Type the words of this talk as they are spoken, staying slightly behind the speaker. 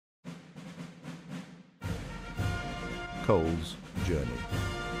Coal's journey,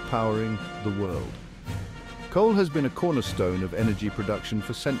 powering the world. Coal has been a cornerstone of energy production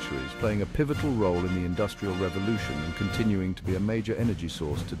for centuries, playing a pivotal role in the Industrial Revolution and continuing to be a major energy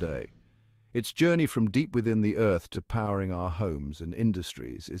source today. Its journey from deep within the earth to powering our homes and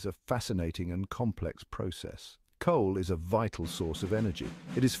industries is a fascinating and complex process. Coal is a vital source of energy.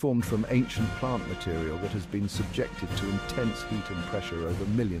 It is formed from ancient plant material that has been subjected to intense heat and pressure over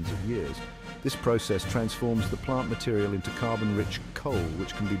millions of years. This process transforms the plant material into carbon-rich coal,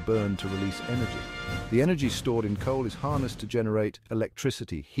 which can be burned to release energy. The energy stored in coal is harnessed to generate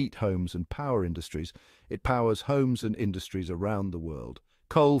electricity, heat homes and power industries. It powers homes and industries around the world.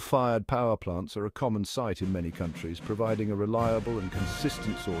 Coal-fired power plants are a common sight in many countries, providing a reliable and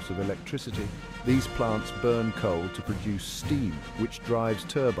consistent source of electricity. These plants burn coal to produce steam, which drives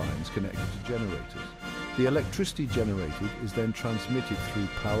turbines connected to generators. The electricity generated is then transmitted through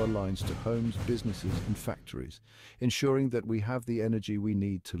power lines to homes, businesses and factories, ensuring that we have the energy we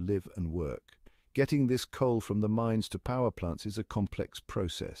need to live and work. Getting this coal from the mines to power plants is a complex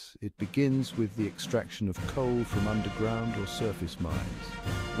process. It begins with the extraction of coal from underground or surface mines.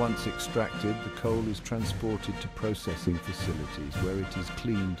 Once extracted, the coal is transported to processing facilities where it is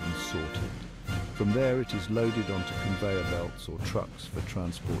cleaned and sorted. From there, it is loaded onto conveyor belts or trucks for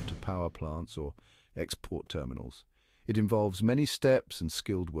transport to power plants or export terminals. It involves many steps and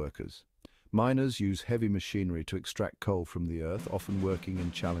skilled workers. Miners use heavy machinery to extract coal from the earth, often working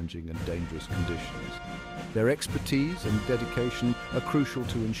in challenging and dangerous conditions. Their expertise and dedication are crucial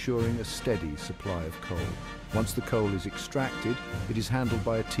to ensuring a steady supply of coal. Once the coal is extracted, it is handled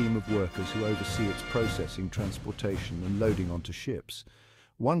by a team of workers who oversee its processing, transportation and loading onto ships.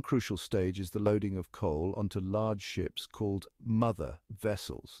 One crucial stage is the loading of coal onto large ships called mother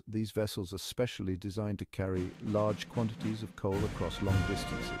vessels. These vessels are specially designed to carry large quantities of coal across long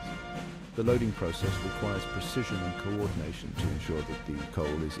distances. The loading process requires precision and coordination to ensure that the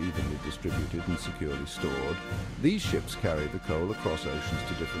coal is evenly distributed and securely stored. These ships carry the coal across oceans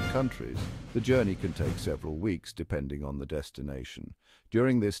to different countries. The journey can take several weeks depending on the destination.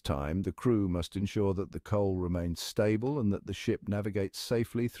 During this time, the crew must ensure that the coal remains stable and that the ship navigates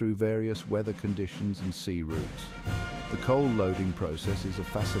safely through various weather conditions and sea routes. The coal loading process is a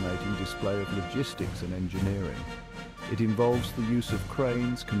fascinating display of logistics and engineering. It involves the use of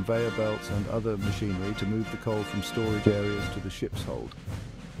cranes, conveyor belts and other machinery to move the coal from storage areas to the ship's hold.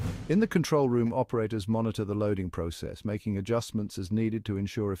 In the control room, operators monitor the loading process, making adjustments as needed to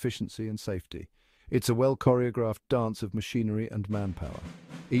ensure efficiency and safety. It's a well-choreographed dance of machinery and manpower.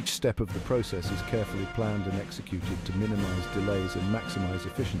 Each step of the process is carefully planned and executed to minimize delays and maximize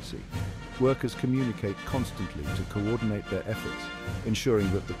efficiency. Workers communicate constantly to coordinate their efforts,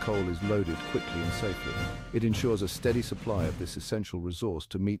 ensuring that the coal is loaded quickly and safely. It ensures a steady supply of this essential resource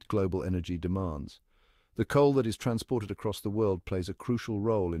to meet global energy demands. The coal that is transported across the world plays a crucial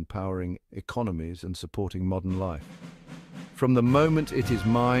role in powering economies and supporting modern life. From the moment it is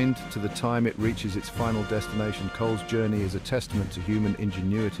mined to the time it reaches its final destination, coal's journey is a testament to human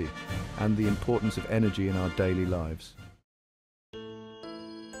ingenuity and the importance of energy in our daily lives.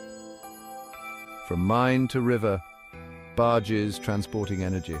 From mine to river, barges transporting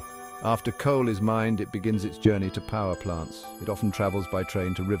energy. After coal is mined, it begins its journey to power plants. It often travels by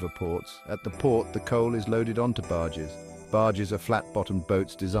train to river ports. At the port, the coal is loaded onto barges. Barges are flat-bottomed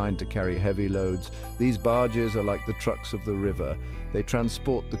boats designed to carry heavy loads. These barges are like the trucks of the river. They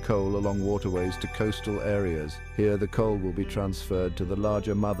transport the coal along waterways to coastal areas. Here, the coal will be transferred to the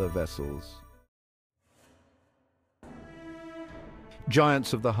larger mother vessels.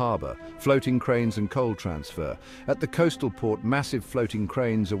 Giants of the harbour, floating cranes and coal transfer. At the coastal port, massive floating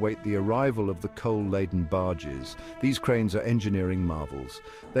cranes await the arrival of the coal-laden barges. These cranes are engineering marvels.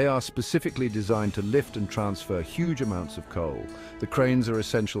 They are specifically designed to lift and transfer huge amounts of coal. The cranes are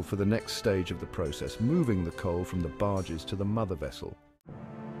essential for the next stage of the process, moving the coal from the barges to the mother vessel.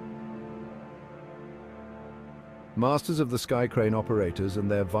 Masters of the sky crane operators and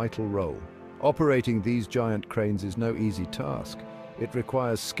their vital role. Operating these giant cranes is no easy task. It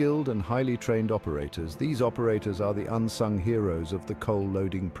requires skilled and highly trained operators. These operators are the unsung heroes of the coal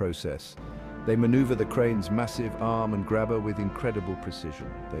loading process. They maneuver the crane's massive arm and grabber with incredible precision.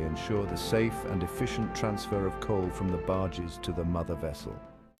 They ensure the safe and efficient transfer of coal from the barges to the mother vessel.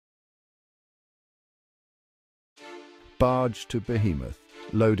 Barge to behemoth,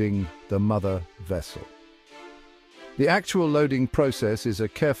 loading the mother vessel. The actual loading process is a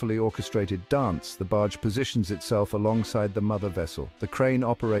carefully orchestrated dance. The barge positions itself alongside the mother vessel. The crane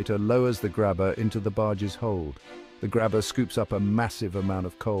operator lowers the grabber into the barge's hold. The grabber scoops up a massive amount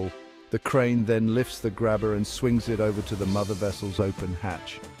of coal. The crane then lifts the grabber and swings it over to the mother vessel's open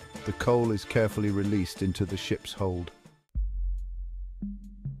hatch. The coal is carefully released into the ship's hold.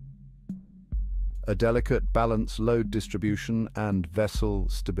 a delicate balance, load distribution, and vessel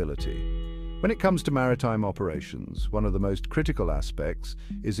stability. When it comes to maritime operations, one of the most critical aspects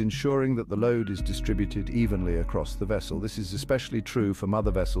is ensuring that the load is distributed evenly across the vessel. This is especially true for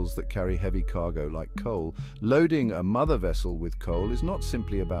mother vessels that carry heavy cargo like coal. Loading a mother vessel with coal is not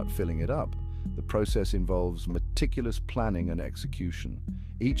simply about filling it up. The process involves meticulous planning and execution.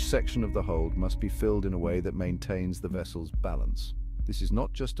 Each section of the hold must be filled in a way that maintains the vessel's balance. This is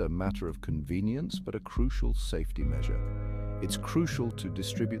not just a matter of convenience, but a crucial safety measure. It's crucial to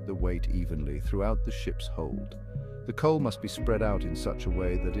distribute the weight evenly throughout the ship's hold. The coal must be spread out in such a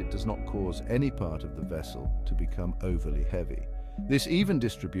way that it does not cause any part of the vessel to become overly heavy. This even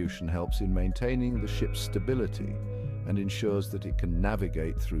distribution helps in maintaining the ship's stability and ensures that it can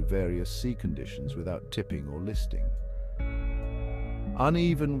navigate through various sea conditions without tipping or listing.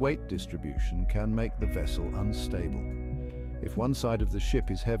 Uneven weight distribution can make the vessel unstable. If one side of the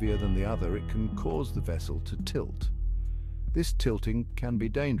ship is heavier than the other, it can cause the vessel to tilt. This tilting can be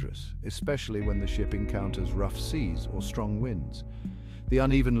dangerous, especially when the ship encounters rough seas or strong winds. The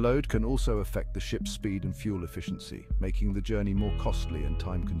uneven load can also affect the ship's speed and fuel efficiency, making the journey more costly and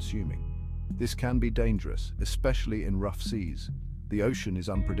time-consuming. This can be dangerous, especially in rough seas. The ocean is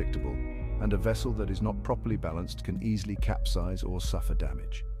unpredictable, and a vessel that is not properly balanced can easily capsize or suffer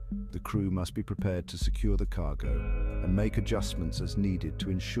damage. The crew must be prepared to secure the cargo and make adjustments as needed to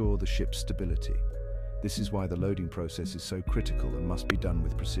ensure the ship's stability. This is why the loading process is so critical and must be done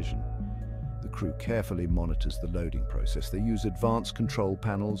with precision. The crew carefully monitors the loading process. They use advanced control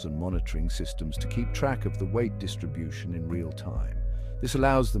panels and monitoring systems to keep track of the weight distribution in real time. This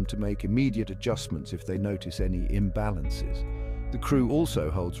allows them to make immediate adjustments if they notice any imbalances. The crew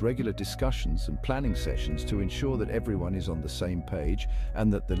also holds regular discussions and planning sessions to ensure that everyone is on the same page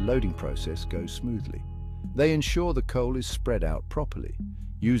and that the loading process goes smoothly. They ensure the coal is spread out properly.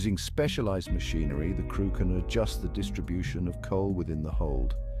 Using specialized machinery, the crew can adjust the distribution of coal within the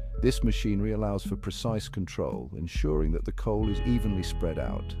hold. This machinery allows for precise control, ensuring that the coal is evenly spread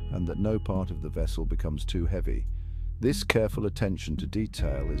out and that no part of the vessel becomes too heavy. This careful attention to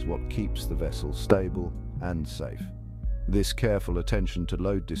detail is what keeps the vessel stable and safe. This careful attention to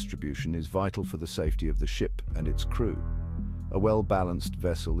load distribution is vital for the safety of the ship and its crew. A well-balanced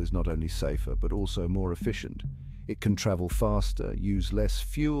vessel is not only safer, but also more efficient. It can travel faster, use less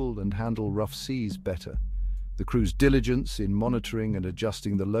fuel, and handle rough seas better. The crew's diligence in monitoring and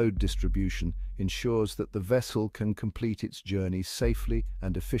adjusting the load distribution ensures that the vessel can complete its journey safely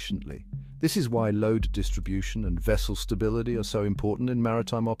and efficiently. This is why load distribution and vessel stability are so important in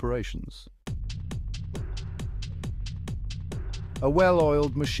maritime operations. A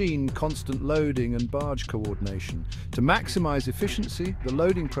well-oiled machine, constant loading and barge coordination. To maximize efficiency, the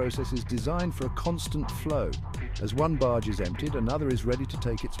loading process is designed for a constant flow. As one barge is emptied, another is ready to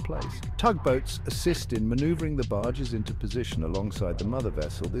take its place. Tugboats assist in maneuvering the barges into position alongside the mother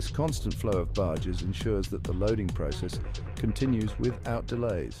vessel. This constant flow of barges ensures that the loading process continues without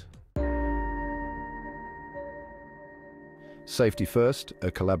delays. Safety first, a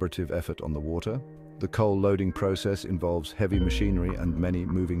collaborative effort on the water. The coal loading process involves heavy machinery and many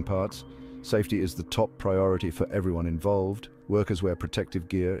moving parts. Safety is the top priority for everyone involved. Workers wear protective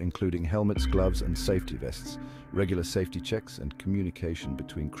gear, including helmets, gloves, and safety vests. Regular safety checks and communication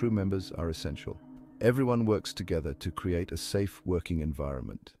between crew members are essential. Everyone works together to create a safe working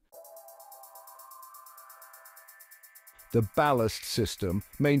environment. The ballast system,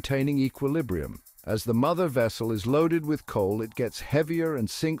 maintaining equilibrium. As the mother vessel is loaded with coal, it gets heavier and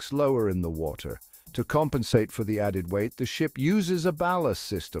sinks lower in the water. To compensate for the added weight, the ship uses a ballast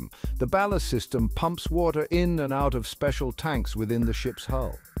system. The ballast system pumps water in and out of special tanks within the ship's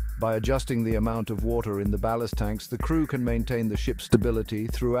hull. By adjusting the amount of water in the ballast tanks, the crew can maintain the ship's stability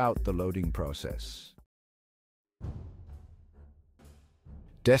throughout the loading process.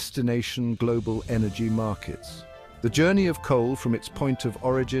 Destination global energy markets. The journey of coal from its point of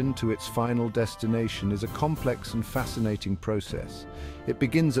origin to its final destination is a complex and fascinating process. It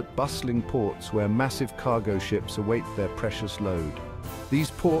begins at bustling ports where massive cargo ships await their precious load.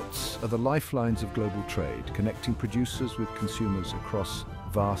 These ports are the lifelines of global trade, connecting producers with consumers across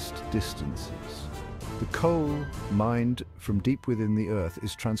vast distances. The coal, mined from deep within the earth,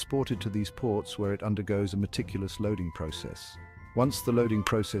 is transported to these ports where it undergoes a meticulous loading process. Once the loading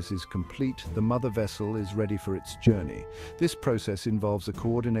process is complete, the mother vessel is ready for its journey. This process involves a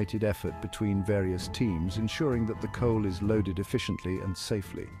coordinated effort between various teams, ensuring that the coal is loaded efficiently and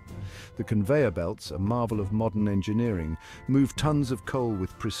safely. The conveyor belts, a marvel of modern engineering, move tons of coal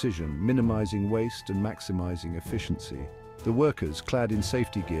with precision, minimizing waste and maximizing efficiency. The workers, clad in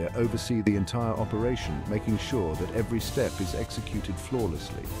safety gear, oversee the entire operation, making sure that every step is executed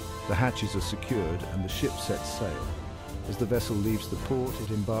flawlessly. The hatches are secured and the ship sets sail. As the vessel leaves the port, it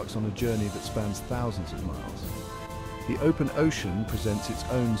embarks on a journey that spans thousands of miles. The open ocean presents its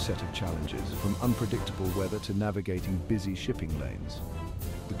own set of challenges, from unpredictable weather to navigating busy shipping lanes.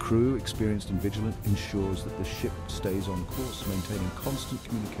 The crew, experienced and vigilant, ensures that the ship stays on course, maintaining constant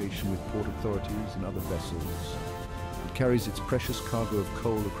communication with port authorities and other vessels. It carries its precious cargo of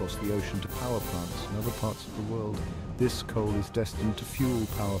coal across the ocean to power plants in other parts of the world. This coal is destined to fuel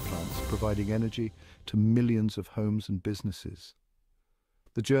power plants, providing energy to millions of homes and businesses.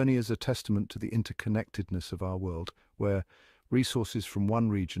 The journey is a testament to the interconnectedness of our world, where resources from one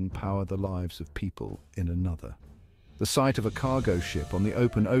region power the lives of people in another. The sight of a cargo ship on the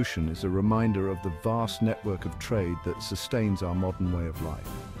open ocean is a reminder of the vast network of trade that sustains our modern way of life.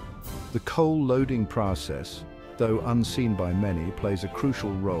 The coal loading process, though unseen by many, plays a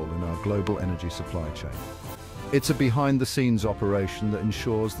crucial role in our global energy supply chain. It's a behind-the-scenes operation that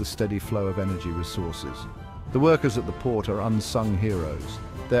ensures the steady flow of energy resources. The workers at the port are unsung heroes,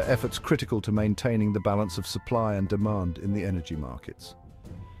 their efforts critical to maintaining the balance of supply and demand in the energy markets.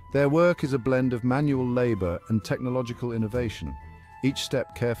 Their work is a blend of manual labor and technological innovation, each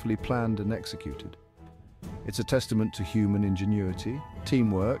step carefully planned and executed. It's a testament to human ingenuity,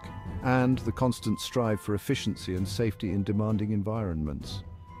 teamwork, and the constant strive for efficiency and safety in demanding environments.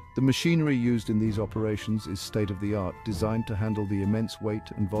 The machinery used in these operations is state-of-the-art, designed to handle the immense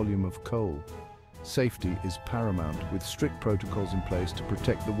weight and volume of coal. Safety is paramount, with strict protocols in place to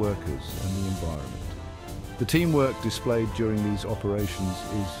protect the workers and the environment. The teamwork displayed during these operations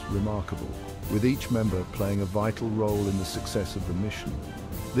is remarkable, with each member playing a vital role in the success of the mission.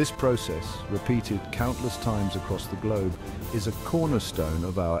 This process, repeated countless times across the globe, is a cornerstone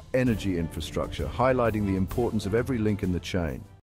of our energy infrastructure, highlighting the importance of every link in the chain.